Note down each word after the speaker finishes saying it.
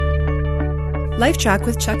LifeTrac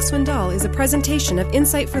with Chuck Swindoll is a presentation of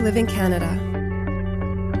Insight for Living Canada.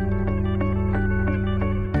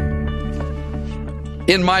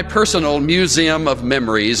 In my personal museum of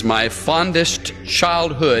memories, my fondest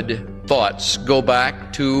childhood thoughts go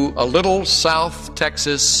back to a little South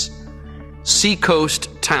Texas seacoast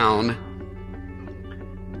town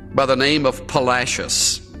by the name of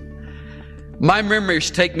Palacios. My memories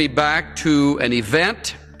take me back to an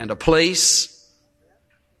event and a place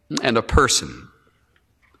and a person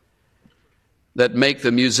that make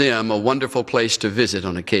the museum a wonderful place to visit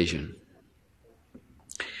on occasion.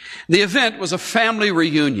 The event was a family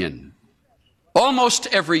reunion. Almost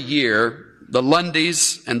every year, the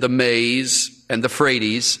Lundys and the Mays and the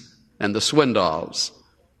Fradys and the Swindolls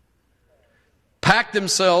packed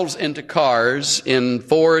themselves into cars in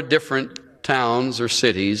 4 different towns or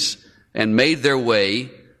cities and made their way,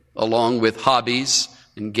 along with hobbies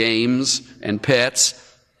and games and pets.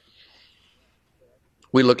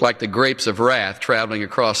 We looked like the grapes of wrath traveling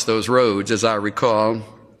across those roads, as I recall,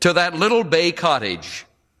 to that little bay cottage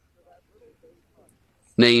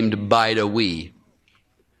named Bidawee.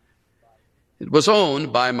 It was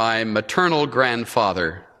owned by my maternal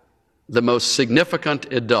grandfather, the most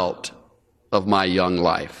significant adult of my young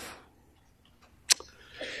life.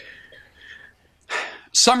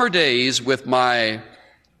 Summer days with my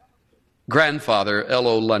grandfather,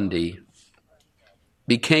 L.O. Lundy,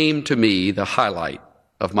 became to me the highlight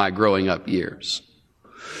of my growing up years.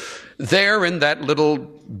 There in that little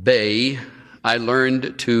bay, I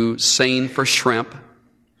learned to seine for shrimp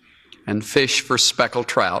and fish for speckled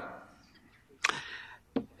trout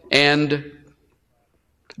and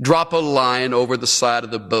drop a line over the side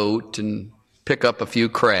of the boat and pick up a few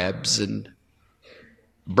crabs and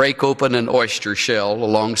break open an oyster shell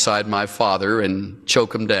alongside my father and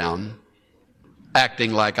choke them down,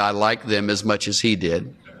 acting like I liked them as much as he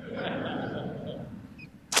did.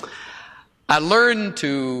 I learned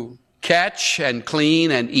to catch and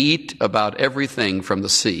clean and eat about everything from the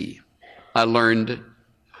sea. I learned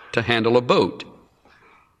to handle a boat,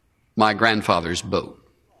 my grandfather's boat.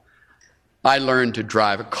 I learned to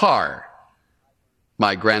drive a car,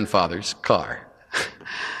 my grandfather's car.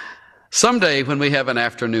 Someday when we have an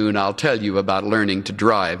afternoon, I'll tell you about learning to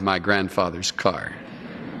drive my grandfather's car.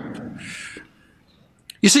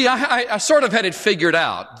 You see, I sort of had it figured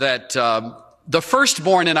out that the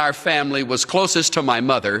firstborn in our family was closest to my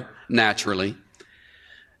mother, naturally,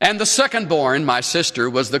 and the secondborn, my sister,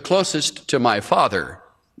 was the closest to my father.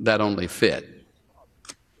 That only fit.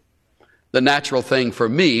 The natural thing for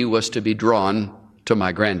me was to be drawn to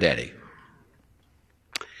my granddaddy.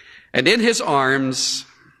 And in his arms,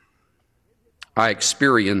 I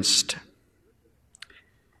experienced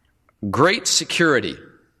great security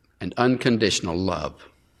and unconditional love.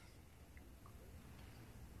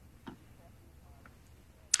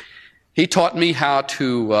 He taught me how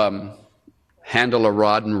to handle a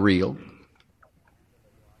rod and reel.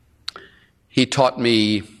 He taught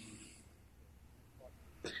me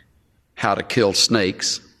how to kill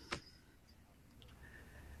snakes.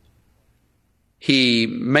 He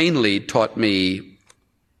mainly taught me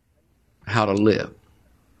how to live.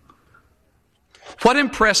 What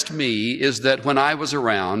impressed me is that when I was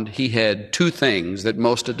around, he had 2 things that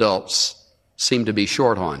most adults seem to be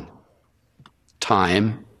short on: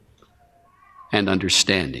 time and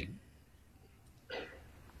understanding.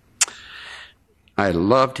 I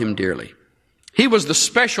loved him dearly. He was the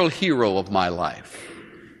special hero of my life.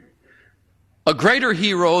 A greater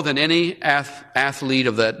hero than any athlete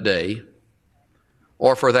of that day,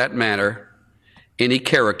 or for that matter, any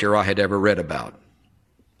character I had ever read about.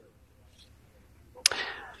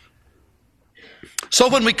 So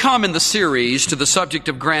when we come in the series to the subject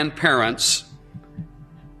of grandparents,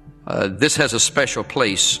 this has a special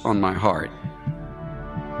place on my heart.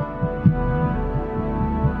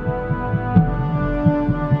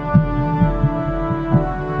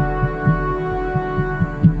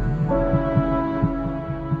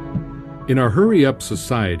 In our hurry-up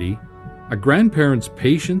society, a grandparent's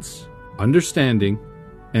patience, understanding,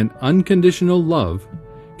 and unconditional love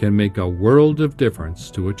can make a world of difference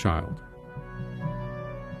to a child.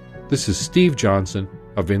 This is Steve Johnson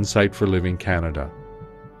of Insight for Living Canada.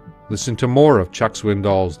 Listen to more of Chuck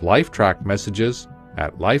Swindoll's LifeTrac messages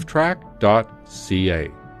at lifetrac.ca.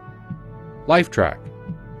 LifeTrac,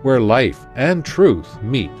 where life and truth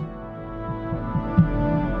meet.